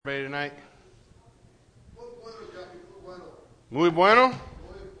Everybody tonight? Muy bueno?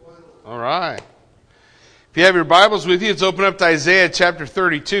 All right. If you have your Bibles with you, let's open up to Isaiah chapter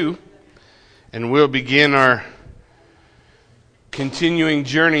 32, and we'll begin our continuing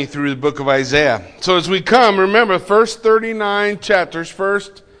journey through the book of Isaiah. So as we come, remember, first 39 chapters,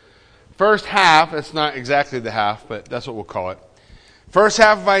 first half, it's not exactly the half, but that's what we'll call it. First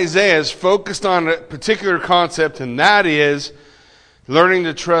half of Isaiah is focused on a particular concept, and that is learning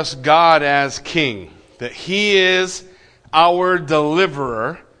to trust God as King, that He is our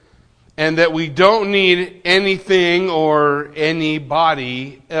deliverer, and that we don't need anything or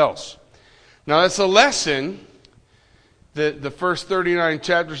anybody else. Now that's a lesson that the first 39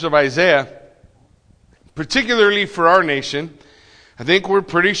 chapters of Isaiah, particularly for our nation, I think we're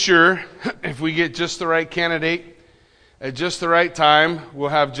pretty sure if we get just the right candidate at just the right time, we'll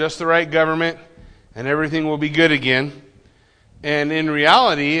have just the right government, and everything will be good again. And in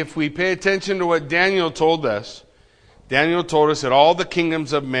reality, if we pay attention to what Daniel told us that all the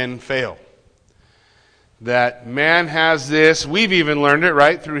kingdoms of men fail. That man has this, we've even learned it,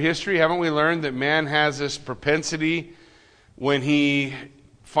 right, through history, haven't we learned that man has this propensity when he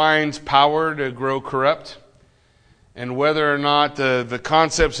finds power to grow corrupt? And whether or not the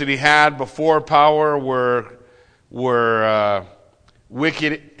concepts that he had before power were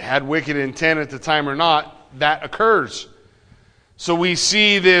wicked, had wicked intent at the time or not, that occurs. So we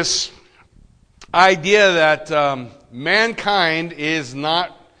see this idea that mankind is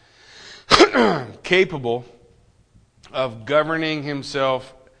not capable of governing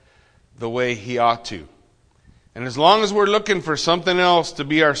himself the way he ought to. And as long as we're looking for something else to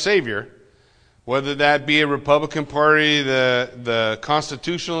be our savior, whether that be a Republican Party, the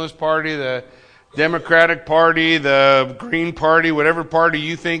Constitutionalist Party, the Democratic Party, the Green Party, whatever party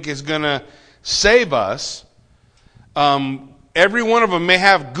you think is going to save us, every one of them may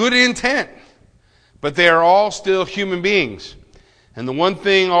have good intent, but they are all still human beings. And the one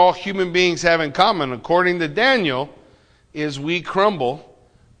thing all human beings have in common, according to Daniel, is we crumble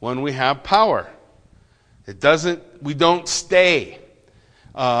when we have power. We don't stay.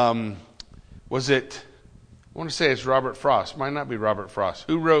 I want to say it's Robert Frost. Might not be Robert Frost.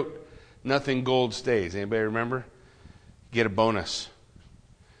 Who wrote Nothing Gold Stays? Anybody remember? Get a bonus.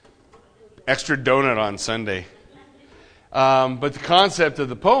 Extra donut on Sunday. But the concept of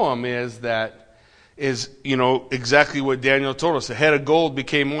the poem is exactly what Daniel told us. A head of gold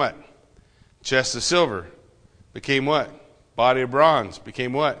became what? Chest of silver became what? Body of bronze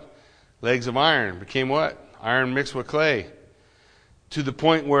became what? Legs of iron became what? Iron mixed with clay. To the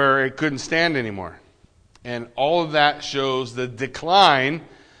point where it couldn't stand anymore. And all of that shows the decline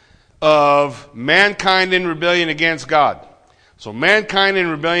of mankind in rebellion against God. So mankind in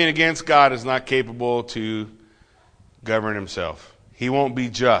rebellion against God is not capable to govern himself. He won't be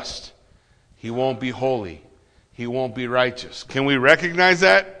just. He won't be holy. He won't be righteous. Can we recognize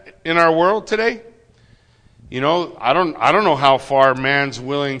that in our world today? You know, I don't know how far man's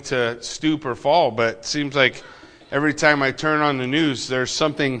willing to stoop or fall, but it seems like every time I turn on the news, there's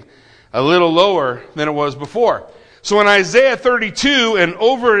something a little lower than it was before. So in Isaiah 32 and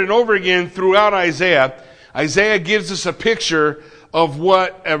over again throughout Isaiah gives us a picture of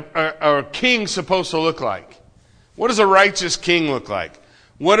what a king's supposed to look like. What does a righteous king look like?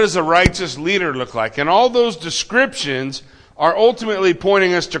 What does a righteous leader look like? And all those descriptions are ultimately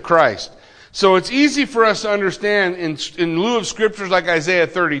pointing us to Christ. So it's easy for us to understand in lieu of scriptures like Isaiah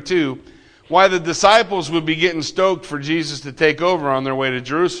 32 why the disciples would be getting stoked for Jesus to take over on their way to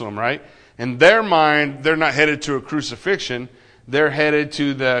Jerusalem, right? In their mind, they're not headed to a crucifixion. They're headed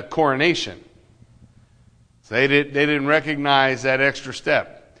to the coronation. So they didn't recognize that extra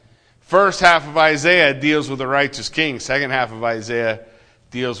step. First half of Isaiah deals with a righteous king. Second half of Isaiah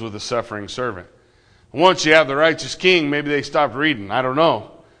deals with a suffering servant. Once you have the righteous king, maybe they stopped reading. I don't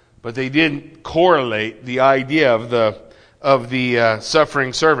know. But they didn't correlate the idea of the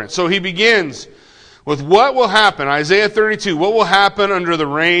suffering servant. So he begins with what will happen. Isaiah 32, what will happen under the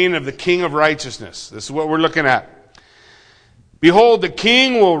reign of the King of righteousness? This is what we're looking at. Behold, the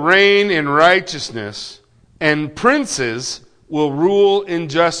king will reign in righteousness, and princes will rule in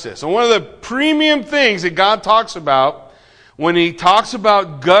justice. And one of the premium things that God talks about when He talks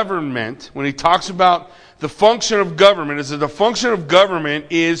about government, when He talks about the function of government, is that the function of government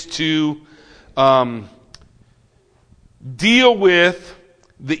is to deal with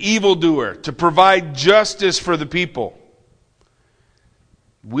the evildoer, to provide justice for the people.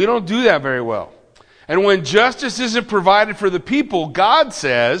 We don't do that very well. And when justice isn't provided for the people, God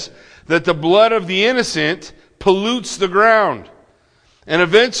says that the blood of the innocent pollutes the ground. And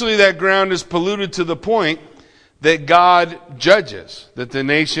eventually that ground is polluted to the point that God judges, that the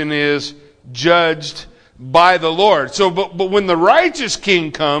nation is judged by the Lord. So, but when the righteous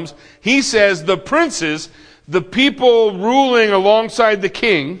king comes, he says the princes, the people ruling alongside the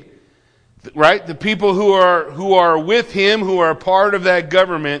king, right? The people who are with him, who are part of that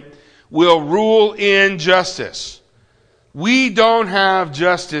government, will rule in justice. We don't have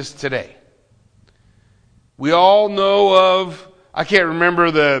justice today. We all know of, I can't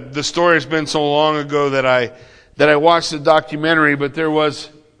remember the story, it's been so long ago that I watched the documentary, but there was,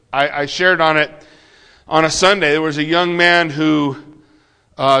 I shared on it on a Sunday. There was a young man who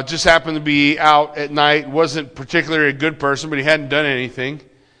just happened to be out at night, wasn't particularly a good person, but he hadn't done anything.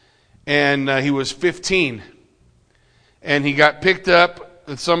 And he was 15. And he got picked up.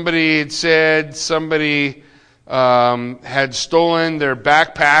 Somebody had said somebody had stolen their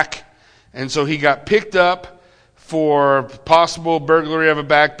backpack. And so he got picked up for possible burglary of a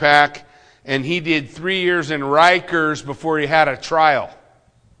backpack. And he did 3 years in Rikers before he had a trial.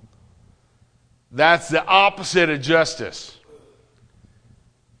 That's the opposite of justice.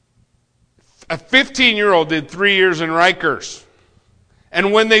 A 15-year-old did 3 years in Rikers.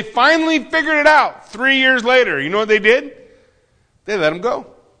 And when they finally figured it out 3 years later, you know what they did? They let him go.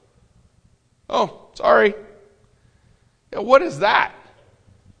 Oh, sorry. Yeah, what is that?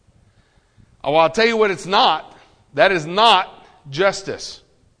 Oh, well, I'll tell you what it's not. That is not justice.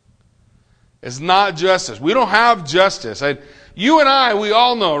 It's not justice. We don't have justice. You and I, we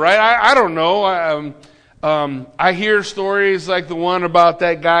all know, right? I don't know. I hear stories like the one about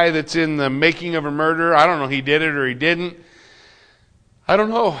that guy that's in the making of a murder. I don't know if he did it or he didn't. I don't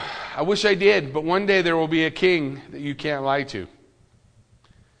know. I wish I did. But one day there will be a king that you can't lie to.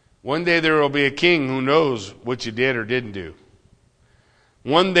 One day there will be a king who knows what you did or didn't do.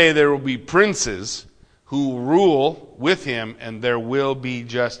 One day there will be princes who rule with him, and there will be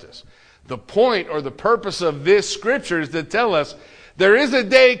justice. The point or the purpose of this scripture is to tell us there is a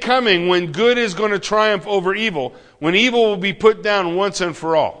day coming when good is going to triumph over evil, when evil will be put down once and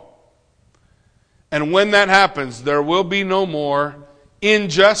for all. And when that happens, there will be no more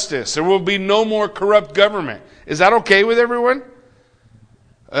injustice. There will be no more corrupt government. Is that okay with everyone?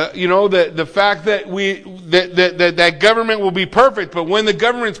 The fact that that government will be perfect, but when the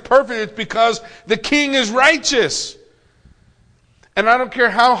government's perfect, it's because the king is righteous. And I don't care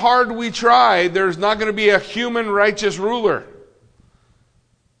how hard we try, there's not going to be a human righteous ruler.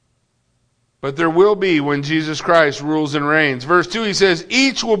 But there will be when Jesus Christ rules and reigns. Verse 2, he says,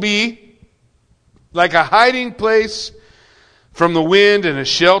 each will be like a hiding place from the wind and a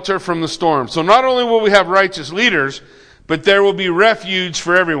shelter from the storm. So not only will we have righteous leaders, but there will be refuge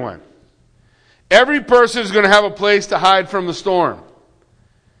for everyone. Every person is going to have a place to hide from the storm.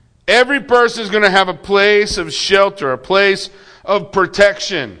 Every person is going to have a place of shelter, a place of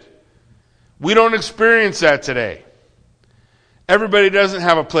protection. We don't experience that today. Everybody doesn't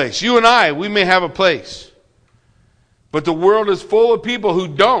have a place. You and I, we may have a place. But the world is full of people who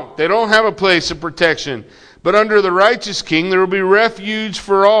don't. They don't have a place of protection. But under the righteous king, there will be refuge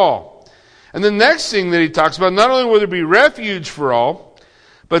for all. And the next thing that he talks about, not only will there be refuge for all,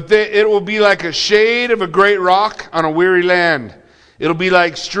 but it will be like a shade of a great rock on a weary land. It'll be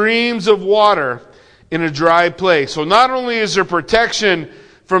like streams of water in a dry place. So not only is there protection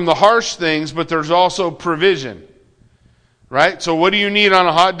from the harsh things, but there's also provision. Right? So what do you need on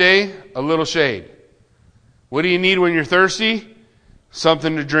a hot day? A little shade. What do you need when you're thirsty?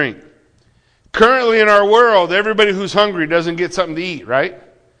 Something to drink. Currently in our world, everybody who's hungry doesn't get something to eat, right?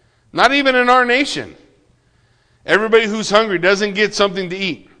 Not even in our nation. Everybody who's hungry doesn't get something to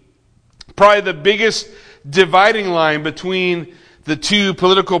eat. Probably the biggest dividing line between the two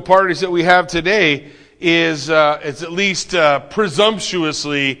political parties that we have today is it's at least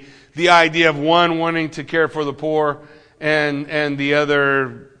presumptuously the idea of one wanting to care for the poor and the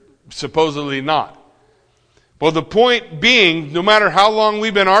other supposedly not. Well, the point being, no matter how long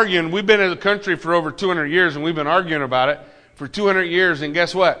we've been arguing, we've been in the country for over 200 years and we've been arguing about it for 200 years, and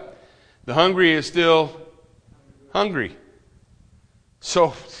guess what? The hungry is still hungry.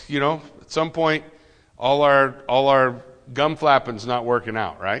 So, at some point, all our gum flapping's not working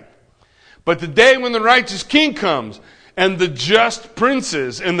out, right? But the day when the righteous king comes and the just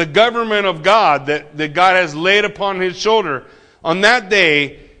princes and the government of God that God has laid upon his shoulder, on that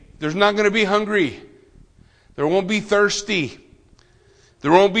day, there's not going to be hungry. There won't be thirsty.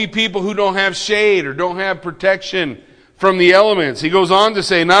 There won't be people who don't have shade or don't have protection from the elements. He goes on to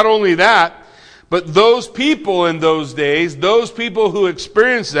say, not only that, but those people in those days, those people who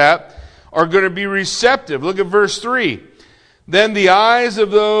experience that, are going to be receptive. Look at verse 3. Then the eyes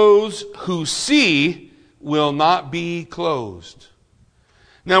of those who see will not be closed.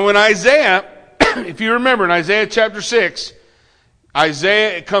 Now when Isaiah if you remember in Isaiah chapter 6,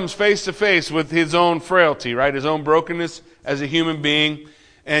 Isaiah comes face to face with his own frailty, right? His own brokenness as a human being.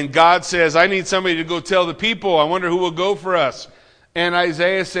 And God says, I need somebody to go tell the people. I wonder who will go for us. And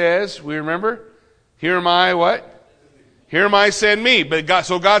Isaiah says, we remember, here am I, what? Here am I, send me.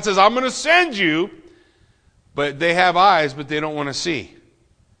 So God says, I'm going to send you. But they have eyes, but they don't want to see.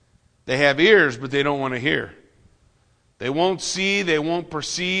 They have ears, but they don't want to hear. They won't see, they won't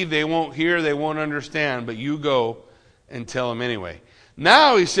perceive, they won't hear, they won't understand. But you go and tell them anyway.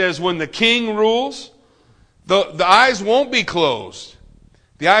 Now he says, when the king rules, the eyes won't be closed.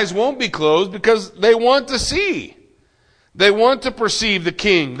 The eyes won't be closed because they want to see. They want to perceive the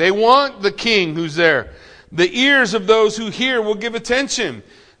king. They want the king who's there. The ears of those who hear will give attention.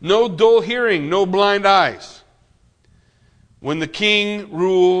 No dull hearing, no blind eyes. When the king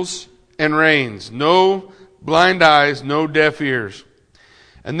rules and reigns, no blind eyes, no deaf ears.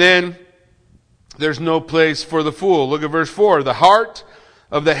 And then there's no place for the fool. Look at verse 4. The heart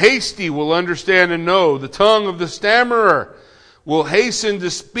of the hasty will understand and know. The tongue of the stammerer will hasten to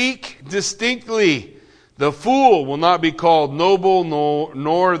speak distinctly. The fool will not be called noble,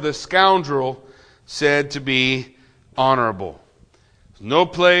 nor the scoundrel said to be honorable. No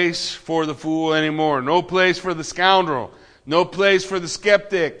place for the fool anymore. No place for the scoundrel. No place for the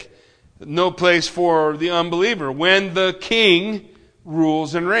skeptic. No place for the unbeliever when the king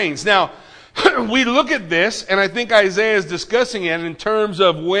rules and reigns. Now, we look at this, and I think Isaiah is discussing it in terms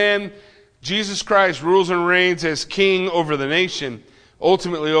of when Jesus Christ rules and reigns as king over the nation,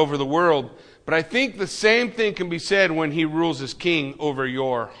 ultimately over the world. But I think the same thing can be said when he rules as king over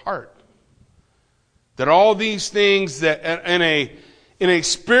your heart. That all these things that in a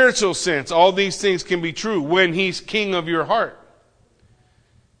spiritual sense, all these things can be true when he's king of your heart.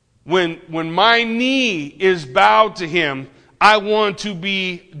 When my knee is bowed to him, I want to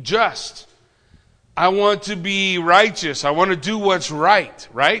be just. I want to be righteous. I want to do what's right?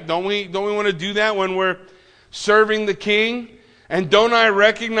 Don't we want to do that when we're serving the king? And don't I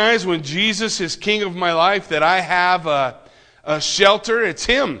recognize when Jesus is king of my life that I have a shelter? It's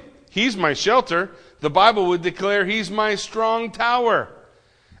him. He's my shelter. The Bible would declare he's my strong tower.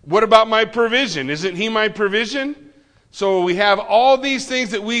 What about my provision? Isn't he my provision? So we have all these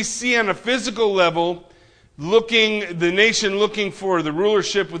things that we see on a physical level, the nation looking for the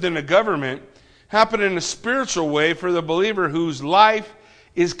rulership within the government, happen in a spiritual way for the believer whose life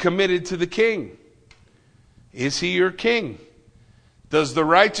is committed to the king. Is he your king? Does the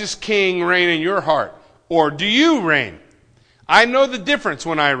righteous king reign in your heart? Or do you reign? I know the difference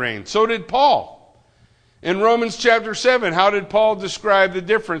when I reign. So did Paul. In Romans chapter 7, how did Paul describe the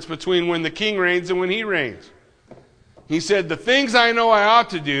difference between when the king reigns and when he reigns? He said, the things I know I ought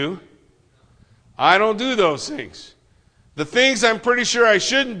to do, I don't do those things. The things I'm pretty sure I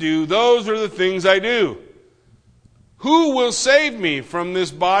shouldn't do, those are the things I do. Who will save me from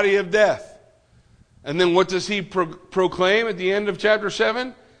this body of death? And then what does he proclaim at the end of chapter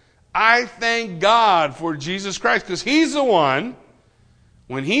 7? I thank God for Jesus Christ, because he's the one,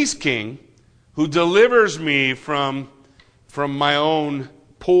 when he's king, who delivers me from my own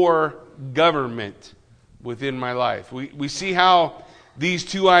poor government within my life. We see how these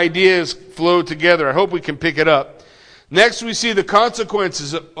two ideas flow together. I hope we can pick it up. Next, we see the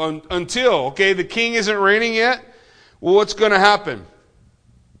consequences until, the king isn't reigning yet. Well, what's going to happen?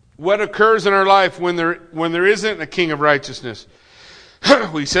 What occurs in our life when there isn't a king of righteousness?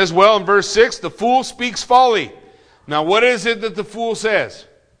 He says, well, in verse 6, the fool speaks folly. Now, what is it that the fool says?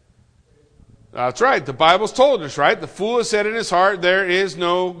 That's right. The Bible's told us, right? The fool has said in his heart, there is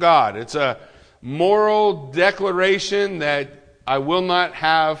no God. It's a moral declaration that I will not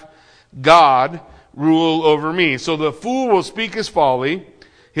have God rule over me. So the fool will speak his folly.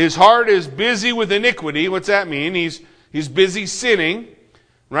 His heart is busy with iniquity. What's that mean? He's busy sinning,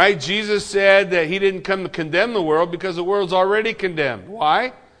 right? Jesus said that he didn't come to condemn the world because the world's already condemned.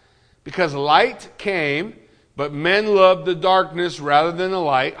 Why? Because light came, but men loved the darkness rather than the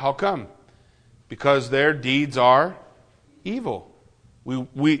light. How come? Because their deeds are evil.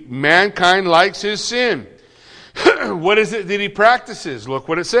 Mankind likes his sin. What is it that he practices? Look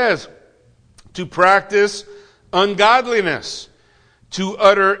what it says. To practice ungodliness, to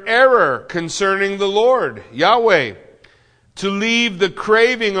utter error concerning the Lord, Yahweh, to leave the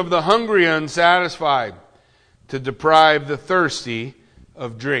craving of the hungry unsatisfied, to deprive the thirsty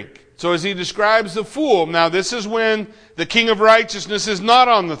of drink. So as he describes the fool, now this is when the king of righteousness is not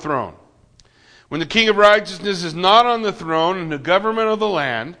on the throne. When the king of righteousness is not on the throne in the government of the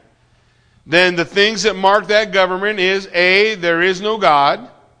land, then the things that mark that government is A, there is no God.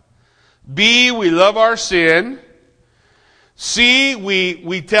 B, we love our sin. C,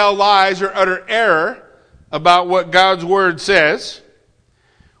 we tell lies or utter error about what God's Word says.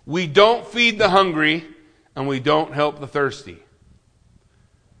 We don't feed the hungry, and we don't help the thirsty.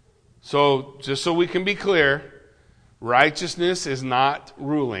 So, just so we can be clear, righteousness is not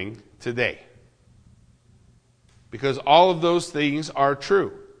ruling today. Because all of those things are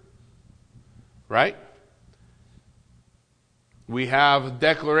true. Right? We have a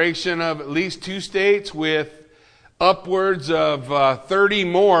declaration of at least 2 states with upwards of 30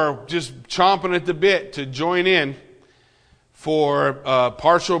 more just chomping at the bit to join in for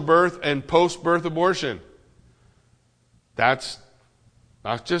partial birth and post-birth abortion. That's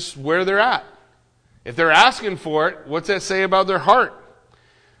just where they're at. If they're asking for it, what's that say about their heart?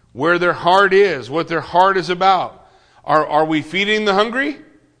 Where their heart is, what their heart is about. Are we feeding the hungry?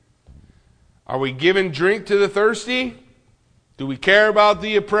 Are we giving drink to the thirsty? Do we care about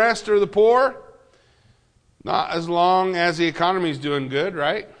the oppressed or the poor? Not as long as the economy's doing good,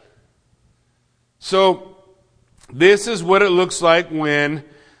 right? So, this is what it looks like when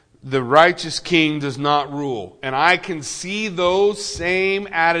the righteous king does not rule. And I can see those same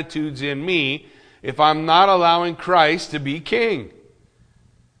attitudes in me if I'm not allowing Christ to be king.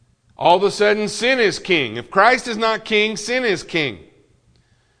 All of a sudden, sin is king. If Christ is not king, sin is king.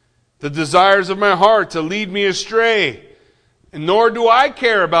 The desires of my heart to lead me astray. And nor do I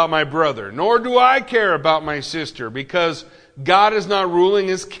care about my brother, nor do I care about my sister, because God is not ruling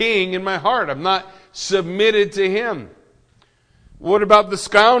as king in my heart. I'm not submitted to him. What about the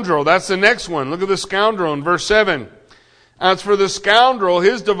scoundrel? That's the next one. Look at the scoundrel in verse 7. As for the scoundrel,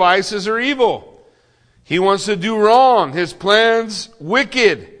 his devices are evil. He wants to do wrong. His plans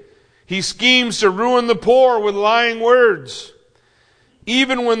wicked. He schemes to ruin the poor with lying words,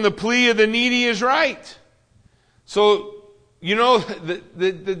 even when the plea of the needy is right. So, you know,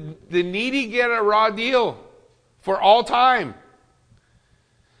 the needy get a raw deal for all time.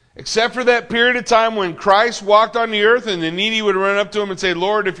 Except for that period of time when Christ walked on the earth and the needy would run up to him and say,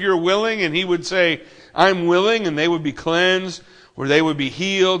 Lord, if you're willing, and he would say, I'm willing, and they would be cleansed, or they would be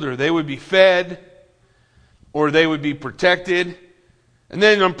healed, or they would be fed, or they would be protected. And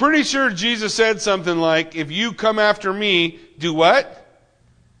then I'm pretty sure Jesus said something like, if you come after me, do what?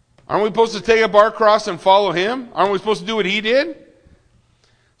 Aren't we supposed to take up our cross and follow him? Aren't we supposed to do what he did?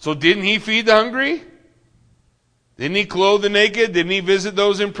 So didn't he feed the hungry? Didn't he clothe the naked? Didn't he visit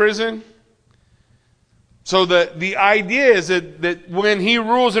those in prison? So the idea is that when he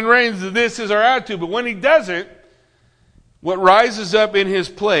rules and reigns, this is our attitude. But when he doesn't, what rises up in his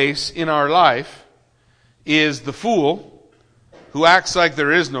place in our life is the fool who acts like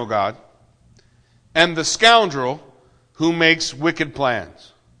there is no God, and the scoundrel who makes wicked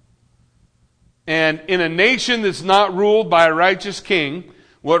plans. And in a nation that's not ruled by a righteous king,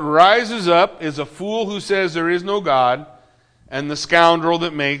 what rises up is a fool who says there is no God, and the scoundrel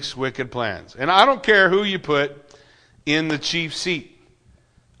that makes wicked plans. And I don't care who you put in the chief seat.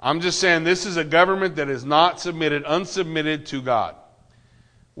 I'm just saying this is a government that is not unsubmitted to God,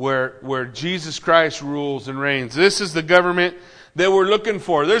 where Jesus Christ rules and reigns. This is the government that we're looking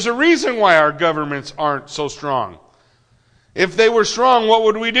for. There's a reason why our governments aren't so strong. If they were strong, what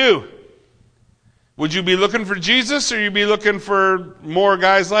would we do? Would you be looking for Jesus, or you be looking for more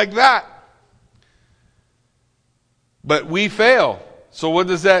guys like that? But we fail. So what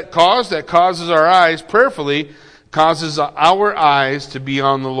does that cause? That causes our eyes, prayerfully, causes our eyes to be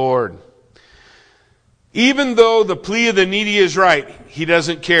on the Lord. Even though the plea of the needy is right, he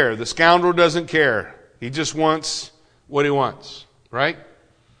doesn't care. The scoundrel doesn't care. He just wants what he wants, right?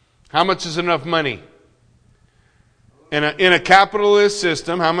 How much is enough money? In a capitalist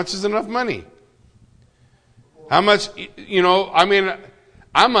system, how much is enough money? How much,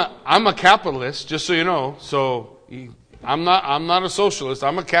 I'm a capitalist, just so you know. So I'm not a socialist.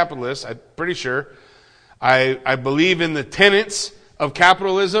 I'm a capitalist. I'm pretty sure. I believe in the tenets of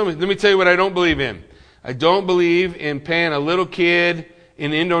capitalism. Let me tell you what I don't believe in. I don't believe in paying a little kid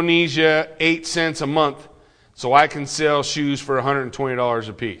in Indonesia 8 cents a month so I can sell shoes for $120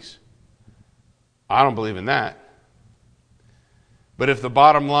 a piece. I don't believe in that. But if the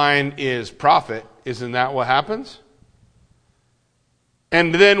bottom line is profit, isn't that what happens?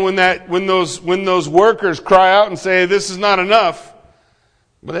 And then when those workers cry out and say this is not enough,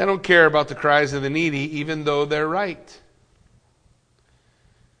 but they don't care about the cries of the needy, even though they're right.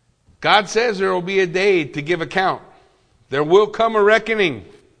 God says there will be a day to give account. There will come a reckoning.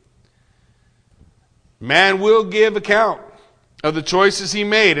 Man will give account of the choices he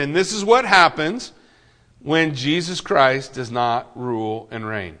made. And this is what happens when Jesus Christ does not rule and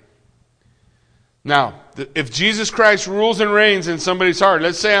reign. Now, if Jesus Christ rules and reigns in somebody's heart,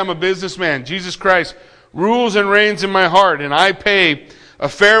 let's say I'm a businessman. Jesus Christ rules and reigns in my heart, and I pay a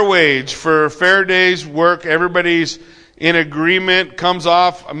fair wage for a fair day's work, everybody's in agreement, comes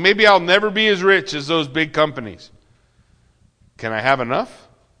off, maybe I'll never be as rich as those big companies. Can I have enough?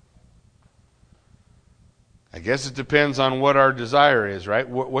 I guess it depends on what our desire is, right?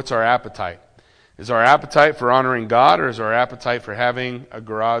 What's our appetite? Is our appetite for honoring God, or is our appetite for having a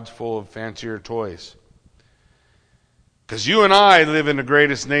garage full of fancier toys? Because you and I live in the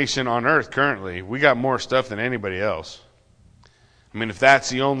greatest nation on earth currently. We got more stuff than anybody else. I mean, if that's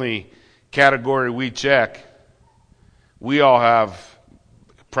the only category we check, we all have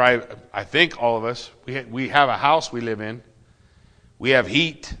private, I think all of us, we have a house we live in. We have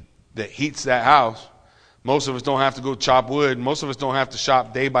heat that heats that house. Most of us don't have to go chop wood. Most of us don't have to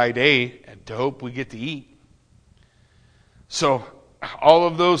shop day by day to hope we get to eat. So all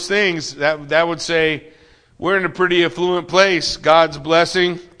of those things, that would say we're in a pretty affluent place. God's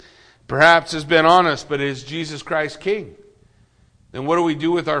blessing perhaps has been on us, but is Jesus Christ King? Then what do we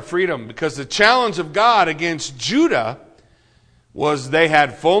do with our freedom? Because the challenge of God against Judah was they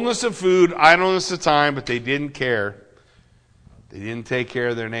had fullness of food, idleness of time, but they didn't care. They didn't take care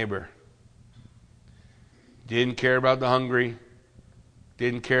of their neighbor. Didn't care about the hungry.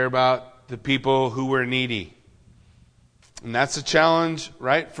 Didn't care about the people who were needy. And that's a challenge,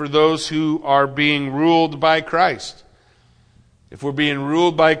 right, for those who are being ruled by Christ. If we're being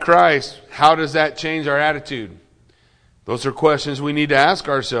ruled by Christ, how does that change our attitude? Those are questions we need to ask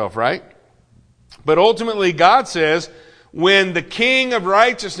ourselves, right? But ultimately, God says, when the King of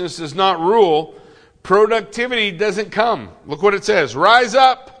righteousness does not rule, productivity doesn't come. Look what it says. Rise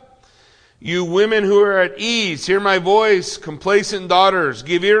up, you women who are at ease. Hear my voice, complacent daughters.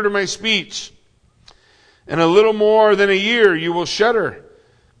 Give ear to my speech. In a little more than a year you will shudder.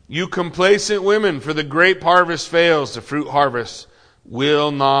 You complacent women, for the grape harvest fails, the fruit harvest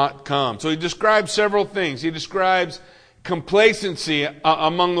will not come. So he describes several things. He describes complacency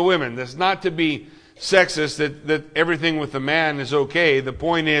among the women. That's not to be sexist, that everything with the man is okay. The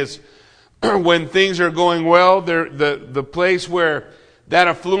point is, when things are going well, the place where that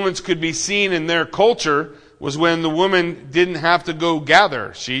affluence could be seen in their culture was when the woman didn't have to go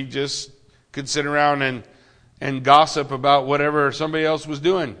gather. She just could sit around and gossip about whatever somebody else was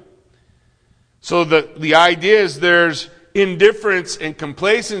doing. So the idea is there's indifference and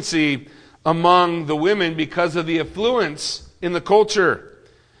complacency among the women because of the affluence in the culture.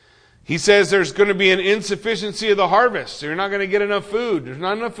 He says there's going to be an insufficiency of the harvest. So you're not going to get enough food. There's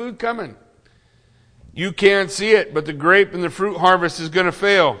not enough food coming. You can't see it, but the grape and the fruit harvest is going to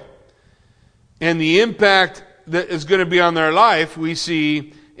fail. And the impact that is going to be on their life, we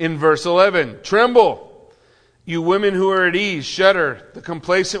see in verse 11. Tremble, you women who are at ease, shudder, the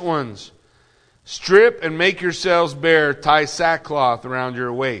complacent ones. Strip and make yourselves bare, tie sackcloth around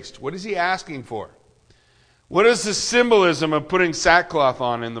your waist. What is he asking for? What is the symbolism of putting sackcloth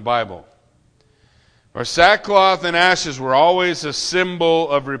on in the Bible? Our sackcloth and ashes were always a symbol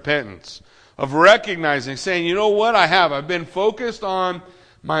of repentance, of recognizing, saying, you know what I have? I've been focused on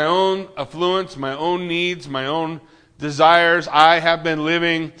my own affluence, my own needs, my own desires. I have been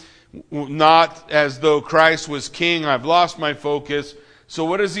living not as though Christ was king. I've lost my focus. So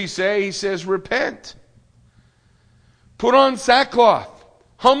what does he say? He says, repent. Put on sackcloth.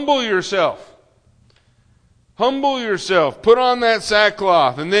 Humble yourself. Humble yourself. Put on that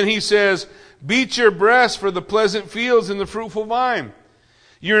sackcloth. And then he says, beat your breast for the pleasant fields and the fruitful vine.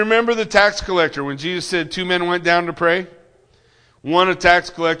 You remember the tax collector when Jesus said two men went down to pray? One a tax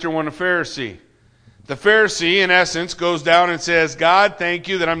collector, one a Pharisee. The Pharisee, in essence, goes down and says, God, thank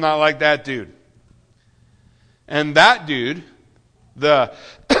you that I'm not like that dude. And that dude, the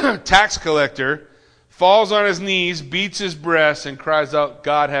tax collector, falls on his knees, beats his breast, and cries out,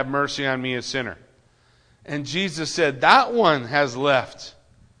 God, have mercy on me, a sinner. And Jesus said, that one has left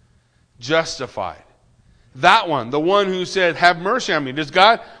justified. That one, the one who said, have mercy on me.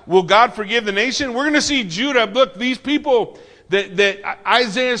 Will God forgive the nation? We're going to see Judah. Look, these people that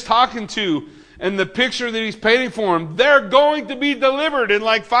Isaiah is talking to and the picture that he's painting for them, they're going to be delivered in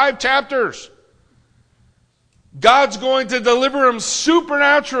like 5 chapters. God's going to deliver them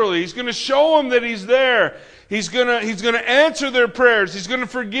supernaturally. He's going to show them that he's there. He's going to answer their prayers. He's going to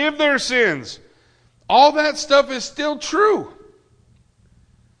forgive their sins. All that stuff is still true.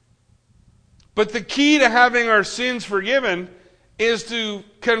 But the key to having our sins forgiven is to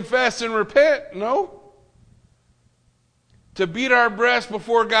confess and repent. No? To beat our breast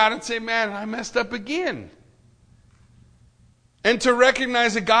before God and say, man, I messed up again. And to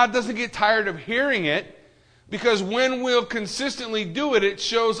recognize that God doesn't get tired of hearing it, because when we'll consistently do it, it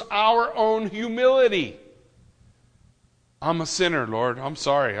shows our own humility. I'm a sinner, Lord. I'm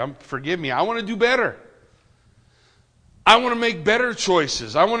sorry. Forgive me. I want to do better. I want to make better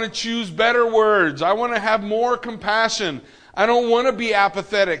choices. I want to choose better words. I want to have more compassion. I don't want to be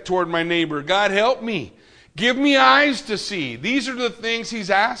apathetic toward my neighbor. God, help me. Give me eyes to see. These are the things he's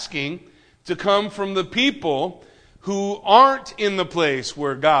asking to come from the people who aren't in the place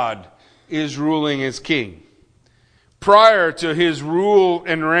where God is ruling as king. Prior to his rule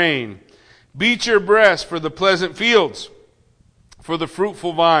and reign, beat your breast for the pleasant fields, for the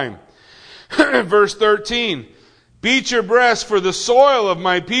fruitful vine. Verse 13, beat your breast for the soil of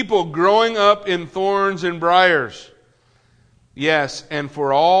my people growing up in thorns and briars. Yes, and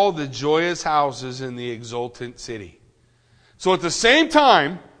for all the joyous houses in the exultant city. So at the same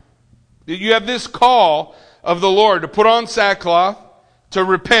time, you have this call of the Lord to put on sackcloth, to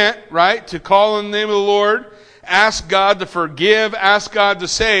repent, right? To call on the name of the Lord, ask God to forgive, ask God to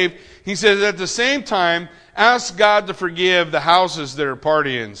save. He says at the same time, ask God to forgive the houses that are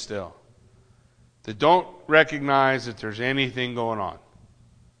partying still, that don't recognize that there's anything going on.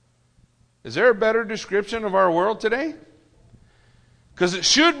 Is there a better description of our world today? Because it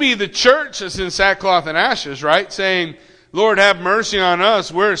should be the church that's in sackcloth and ashes, right? Saying, Lord, have mercy on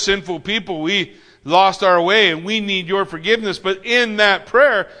us. We're sinful people. We lost our way and we need your forgiveness. But in that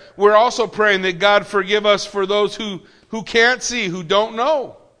prayer, we're also praying that God forgive us for those who can't see, who don't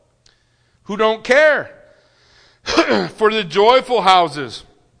know, who don't care. For the joyful houses,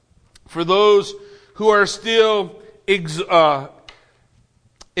 for those who are still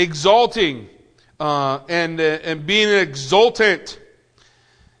exalting and being exultant.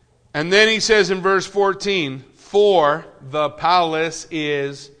 And then he says in verse 14, for the palace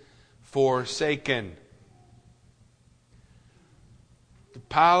is forsaken. The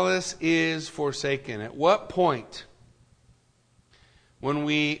palace is forsaken. At what point, when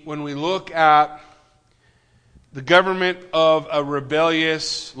we look at the government of a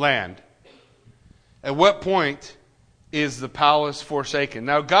rebellious land, at what point is the palace forsaken?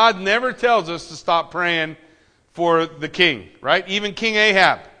 Now, God never tells us to stop praying for the king, right? Even King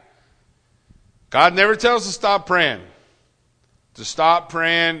Ahab. God never tells us to stop praying. To stop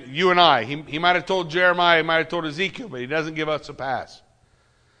praying, you and I. He might have told Jeremiah, he might have told Ezekiel, but he doesn't give us a pass.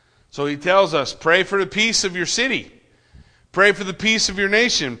 So he tells us, pray for the peace of your city. Pray for the peace of your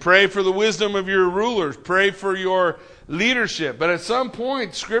nation. Pray for the wisdom of your rulers. Pray for your leadership. But at some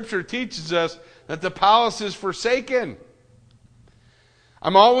point, Scripture teaches us that the palace is forsaken.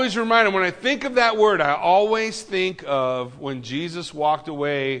 I'm always reminded, when I think of that word, I always think of when Jesus walked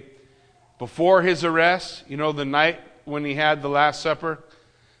away before his arrest, the night when he had the Last Supper,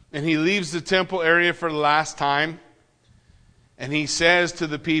 and he leaves the temple area for the last time, and he says to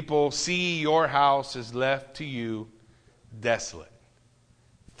the people, see, your house is left to you desolate,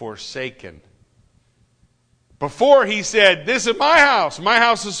 forsaken. Before he said, this is my house. My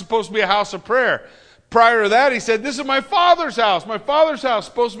house is supposed to be a house of prayer. Prior to that, he said, this is my Father's house. My Father's house is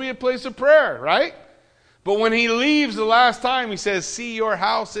supposed to be a place of prayer, right? But when he leaves the last time, he says, see, your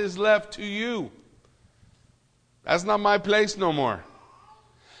house is left to you. That's not my place no more.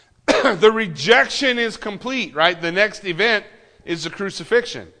 The rejection is complete, right? The next event is the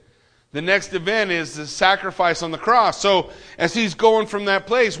crucifixion. The next event is the sacrifice on the cross. So as he's going from that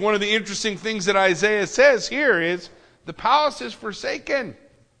place, one of the interesting things that Isaiah says here is, the palace is forsaken.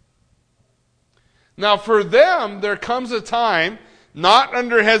 Now for them, there comes a time, not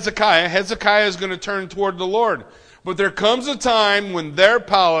under Hezekiah. Hezekiah is going to turn toward the Lord. But there comes a time when their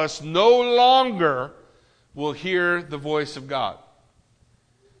palace no longer will hear the voice of God.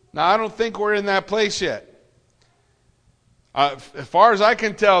 Now, I don't think we're in that place yet. As far as I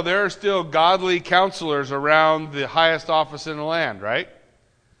can tell, there are still godly counselors around the highest office in the land, right?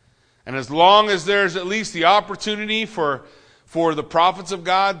 And as long as there's at least the opportunity for the prophets of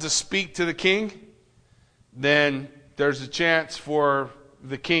God to speak to the king, then there's a chance for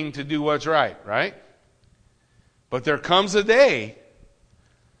the king to do what's right? But there comes a day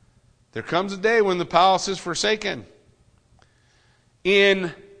when the palace is forsaken.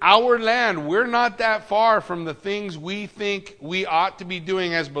 In our land, we're not that far from the things we think we ought to be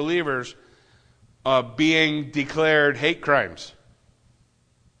doing as believers being declared hate crimes.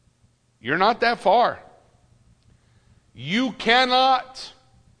 You're not that far. You cannot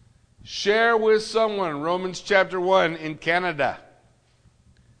share with someone Romans chapter 1 in Canada.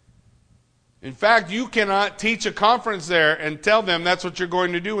 In fact, you cannot teach a conference there and tell them that's what you're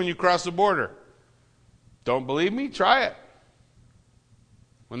going to do when you cross the border. Don't believe me? Try it.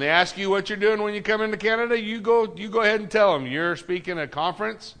 When they ask you what you're doing when you come into Canada, you go ahead and tell them you're speaking at a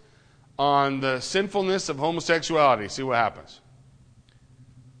conference on the sinfulness of homosexuality. See what happens.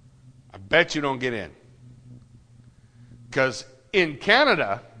 I bet you don't get in. Because in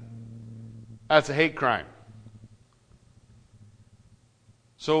Canada, that's a hate crime.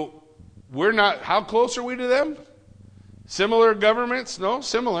 So we're not, how close are we to them? Similar governments? No,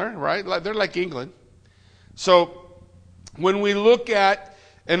 similar, right? They're like England. So when we look at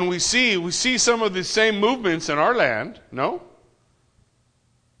and we see some of the same movements in our land, no?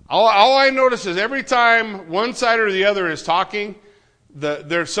 All I notice is every time one side or the other is talking,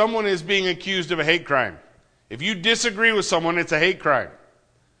 someone is being accused of a hate crime. If you disagree with someone, it's a hate crime.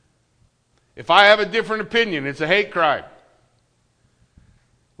 If I have a different opinion, it's a hate crime.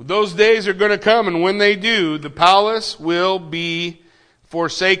 Those days are going to come, and when they do, the palace will be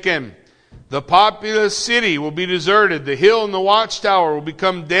forsaken. The populous city will be deserted. The hill and the watchtower will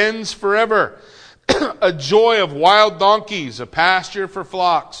become dens forever. A joy of wild donkeys, a pasture for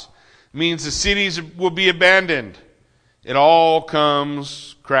flocks, means the cities will be abandoned. It all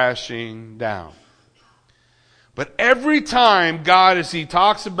comes crashing down. But every time God, as he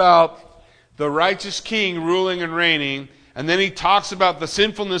talks about the righteous king ruling and reigning, and then he talks about the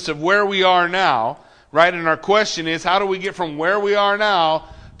sinfulness of where we are now, right? And our question is, how do we get from where we are now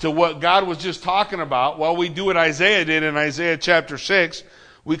to what God was just talking about? Well, we do what Isaiah did in Isaiah chapter 6.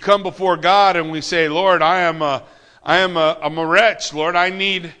 We come before God and we say, Lord, I am a wretch. Lord, I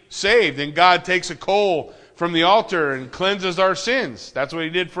need saved. And God takes a coal from the altar and cleanses our sins. That's what he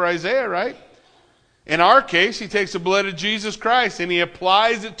did for Isaiah, right? In our case, he takes the blood of Jesus Christ and he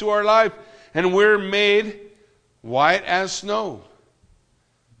applies it to our life, and we're made white as snow.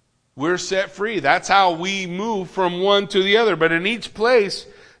 We're set free. That's how we move from one to the other. But in each place,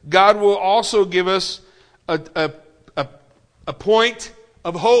 God will also give us a point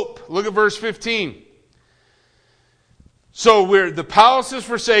of hope. Look at verse 15. So the palace is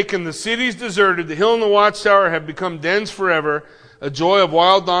forsaken, the city is deserted, the hill and the watchtower have become dens forever, a joy of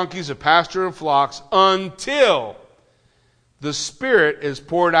wild donkeys, a pasture of flocks, until the Spirit is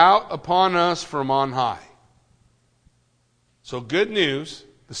poured out upon us from on high. So good news,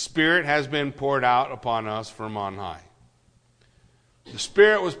 the Spirit has been poured out upon us from on high. The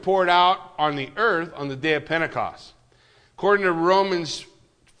Spirit was poured out on the earth on the day of Pentecost. According to Romans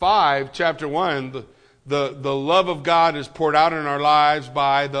 5, chapter 1, the love of God is poured out in our lives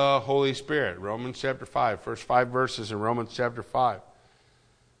by the Holy Spirit. Romans chapter 5, first 5 verses in Romans chapter 5.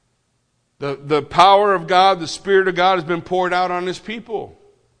 The power of God, the Spirit of God has been poured out on His people.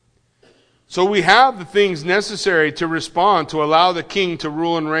 So we have the things necessary to respond, to allow the King to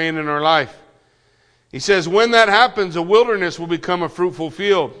rule and reign in our life. He says, when that happens, a wilderness will become a fruitful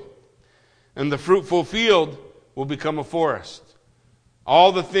field, and the fruitful field will become a forest.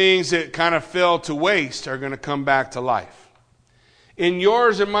 All the things that kind of fell to waste are going to come back to life. In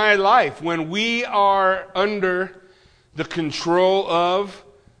yours and my life, when we are under the control of,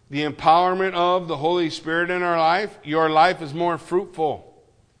 the empowerment of the Holy Spirit in our life, your life is more fruitful.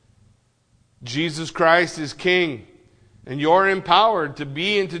 Jesus Christ is King, and you're empowered to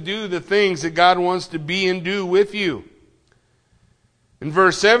be and to do the things that God wants to be and do with you. In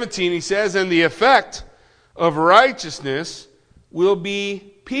verse 17, he says, and the effect of righteousness will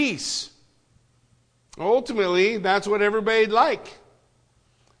be peace. Ultimately, that's what everybody'd like.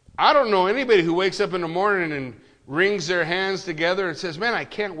 I don't know anybody who wakes up in the morning and wrings their hands together and says, man, I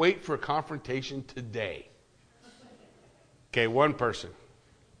can't wait for a confrontation today. Okay, one person.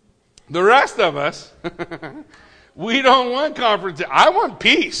 The rest of us, we don't want confrontation. I want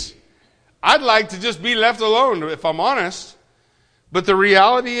peace. I'd like to just be left alone, if I'm honest. But the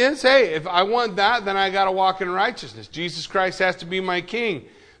reality is, hey, if I want that, then I got to walk in righteousness. Jesus Christ has to be my King.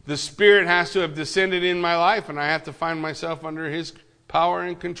 The Spirit has to have descended in my life, and I have to find myself under His power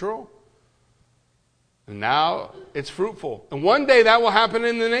and control. And now it's fruitful. And one day that will happen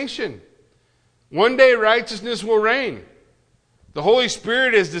in the nation. One day righteousness will reign. The Holy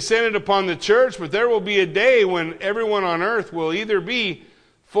Spirit has descended upon the church, but there will be a day when everyone on earth will either be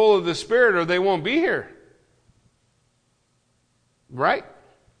full of the Spirit or they won't be here. Right?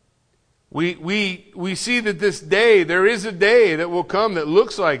 We see that this day, there is a day that will come that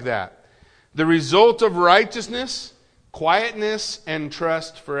looks like that. The result of righteousness, quietness, and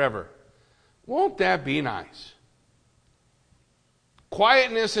trust forever. Won't that be nice?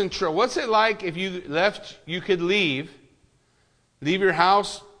 Quietness and trust. What's it like if you left, you could leave your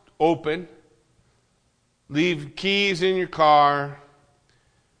house open, leave keys in your car,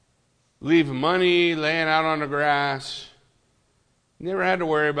 leave money laying out on the grass. Never had to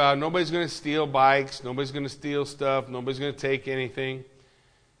worry about it. Nobody's going to steal bikes. Nobody's going to steal stuff. Nobody's going to take anything.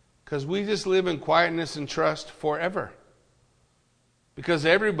 Because we just live in quietness and trust forever. Because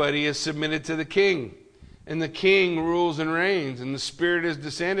everybody is submitted to the King. And the King rules and reigns. And the Spirit is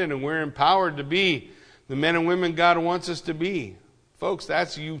descended. And we're empowered to be the men and women God wants us to be. Folks,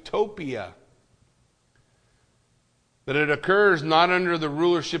 that's utopia. But it occurs not under the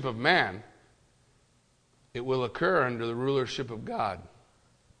rulership of man. It will occur under the rulership of God.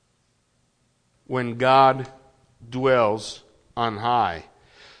 When God dwells on high.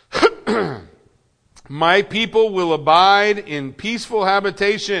 My people will abide in peaceful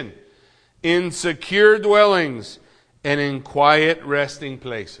habitation, in secure dwellings, and in quiet resting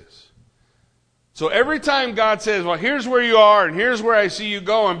places. So every time God says, well, here's where you are, and here's where I see you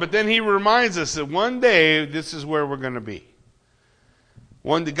going, but then He reminds us that one day, this is where we're going to be.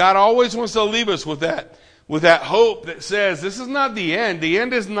 God always wants to leave us with that hope that says, this is not the end. The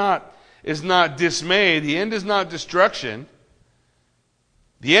end is not dismay. The end is not destruction.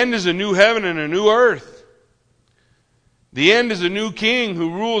 The end is a new heaven and a new earth. The end is a new king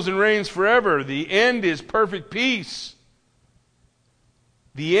who rules and reigns forever. The end is perfect peace.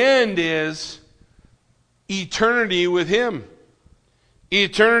 The end is eternity with Him.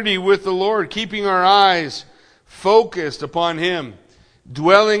 Eternity with the Lord, keeping our eyes focused upon Him,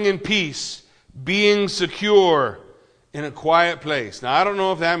 dwelling in peace, being secure in a quiet place. Now, I don't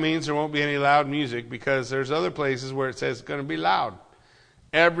know if that means there won't be any loud music, because there's other places where it says it's going to be loud.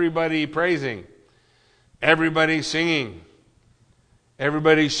 Everybody praising, everybody singing,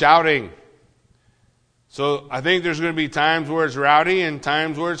 everybody shouting. So I think there's going to be times where it's rowdy and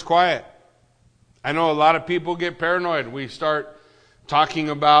times where it's quiet. I know a lot of people get paranoid. We start talking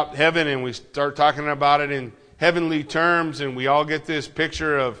about heaven and we start talking about it in heavenly terms, and we all get this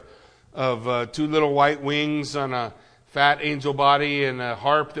picture of two little white wings on a fat angel body and a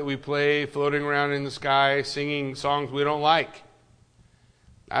harp that we play floating around in the sky singing songs we don't like.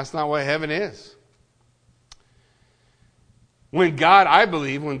 That's not what heaven is. I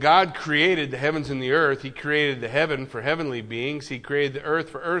believe, when God created the heavens and the earth, He created the heaven for heavenly beings. He created the earth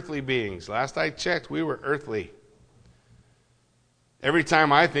for earthly beings. Last I checked, we were earthly. Every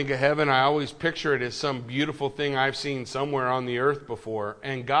time I think of heaven, I always picture it as some beautiful thing I've seen somewhere on the earth before.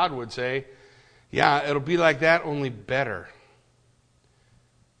 And God would say, yeah, it'll be like that, only better.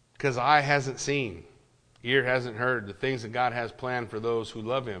 Because eye hasn't seen, ear hasn't heard the things that God has planned for those who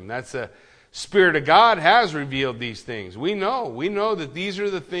love Him. That's the Spirit of God has revealed these things. We know that these are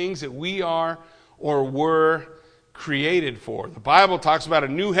the things that we are or were created for. The Bible talks about a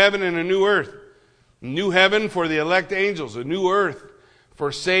new heaven and a new earth. A new heaven for the elect angels, a new earth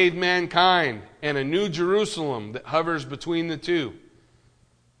for saved mankind, and a new Jerusalem that hovers between the two,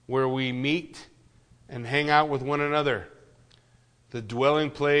 where we meet and hang out with one another. The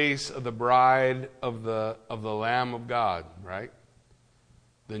dwelling place of the bride of the Lamb of God, right?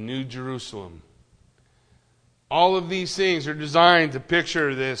 The New Jerusalem. All of these things are designed to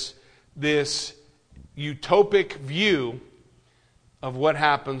picture this utopic view of what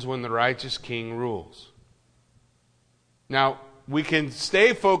happens when the righteous king rules. Now, we can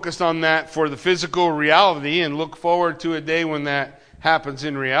stay focused on that for the physical reality and look forward to a day when that happens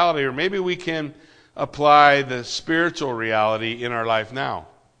in reality, or maybe we can apply the spiritual reality in our life now.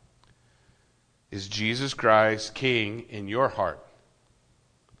 Is Jesus Christ king in your heart?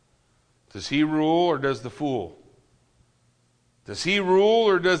 Does He rule or does the fool? Does He rule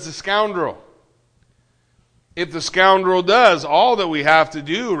or does the scoundrel? If the scoundrel does, all that we have to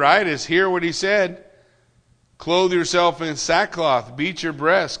do, right, is hear what He said. Clothe yourself in sackcloth, beat your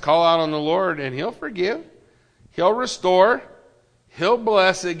breast, call out on the Lord, and He'll forgive. He'll restore. He'll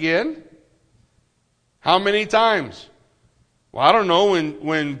bless again. How many times? Well, I don't know.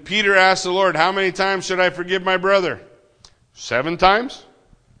 When Peter asked the Lord, how many times should I forgive my brother? 7 times?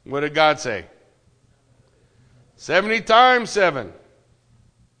 What did God say? 70 times 7.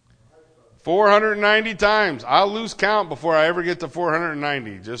 490 times. I'll lose count before I ever get to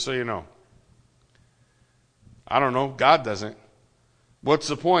 490, just so you know. I don't know. God doesn't. What's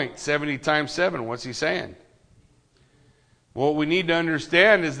the point? 70 times 7. What's He saying? What we need to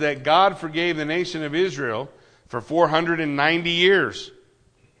understand is that God forgave the nation of Israel for 490 years.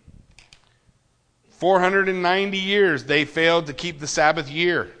 490 years they failed to keep the Sabbath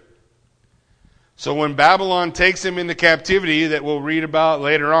year. So when Babylon takes them into captivity, that we'll read about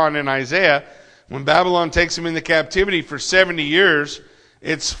later on in Isaiah, when Babylon takes them into captivity for 70 years,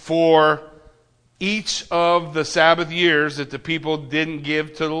 it's for each of the Sabbath years that the people didn't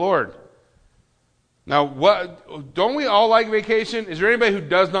give to the Lord. Now, don't we all like vacation? Is there anybody who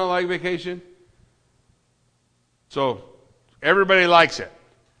does not like vacation? So, everybody likes it.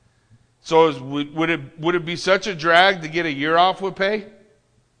 So, would it be such a drag to get a year off with pay?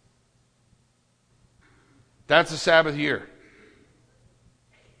 That's a Sabbath year.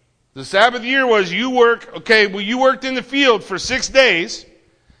 The Sabbath year was you worked in the field for 6 days,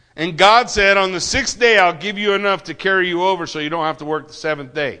 and God said, on the 6th day I'll give you enough to carry you over so you don't have to work the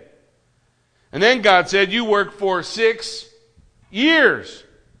 7th day. And then God said, you work for 6 years.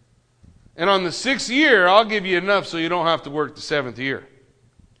 And on the 6th year, I'll give you enough so you don't have to work the 7th year.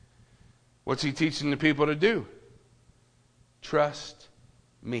 What's he teaching the people to do? Trust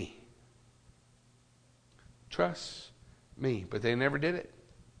me. Trust me. But they never did it.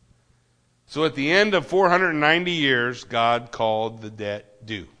 So at the end of 490 years, God called the debt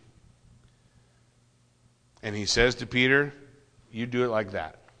due. And he says to Peter, you do it like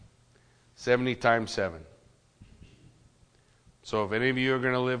that. 70 times 7. So if any of you are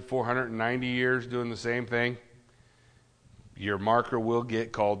going to live 490 years doing the same thing, your marker will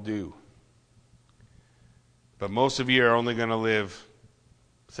get called due. But most of you are only going to live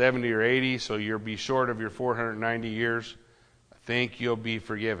 70 or 80, so you'll be short of your 490 years. I think you'll be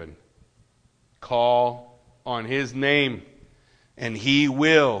forgiven. Call on his name, and he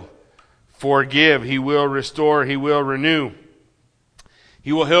will forgive. He will restore. He will renew.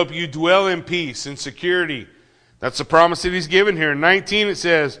 He will help you dwell in peace and security. That's the promise that he's given here. In 19 it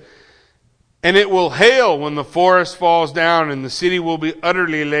says, and it will hail when the forest falls down and the city will be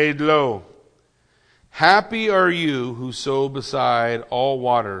utterly laid low. Happy are you who sow beside all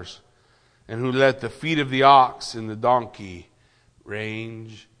waters and who let the feet of the ox and the donkey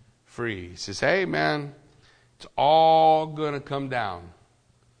range free. He says, hey man, it's all going to come down.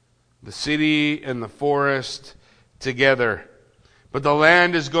 The city and the forest together. But the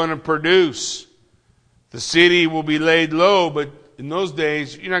land is going to produce. The city will be laid low, but in those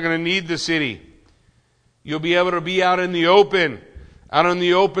days, you're not going to need the city. You'll be able to be out in the open, out on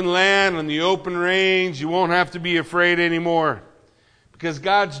the open land, on the open range. You won't have to be afraid anymore. Because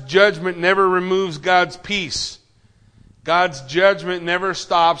God's judgment never removes God's peace. God's judgment never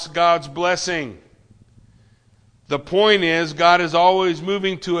stops God's blessing. The point is, God is always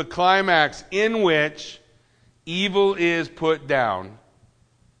moving to a climax in which evil is put down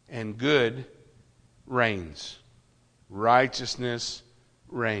and good reigns. Righteousness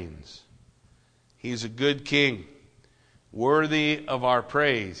reigns. He's a good king, worthy of our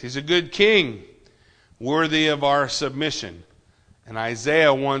praise. He's a good king, worthy of our submission. And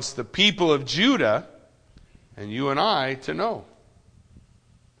Isaiah wants the people of Judah and you and I to know.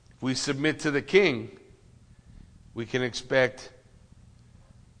 If we submit to the king, we can expect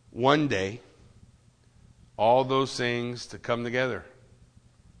one day all those things to come together.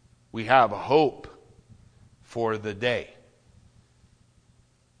 We have a hope for the day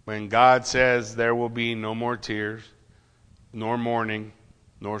when God says there will be no more tears, nor mourning,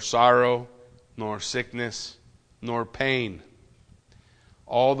 nor sorrow, nor sickness, nor pain.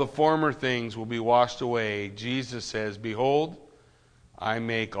 All the former things will be washed away. Jesus says, behold, I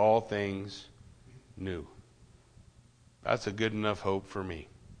make all things new. That's a good enough hope for me.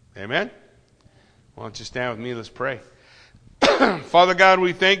 Amen? Why don't you stand with me? Let's pray. Father God,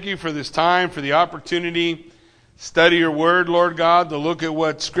 we thank you for this time, for the opportunity to study your word, Lord God, to look at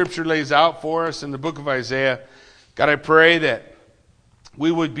what Scripture lays out for us in the book of Isaiah. God, I pray that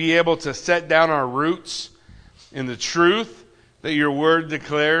we would be able to set down our roots in the truth that your word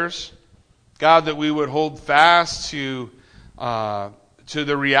declares. God, that we would hold fast to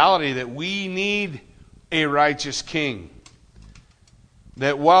the reality that we need a righteous king.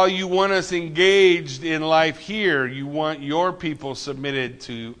 That while you want us engaged in life here, you want your people submitted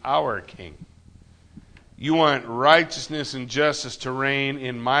to our king. You want righteousness and justice to reign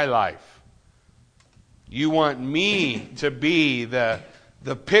in my life. You want me to be the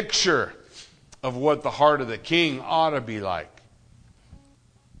picture of what the heart of the king ought to be like.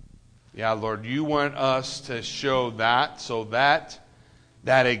 Yeah, Lord, you want us to show that so that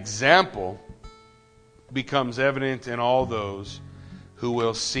example becomes evident in all those who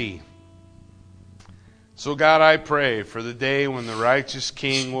will see. So God, I pray for the day when the righteous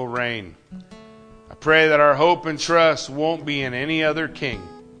king will reign. I pray that our hope and trust won't be in any other king,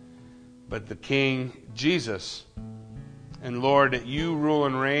 but the King Jesus. And Lord, that you rule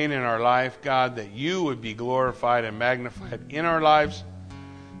and reign in our life, God, that you would be glorified and magnified in our lives,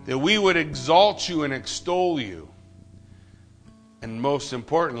 that we would exalt you and extol you, and most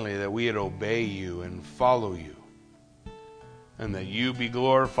importantly, that we would obey you and follow you, and that you be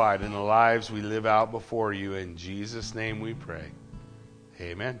glorified in the lives we live out before you. In Jesus' name we pray.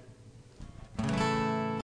 Amen.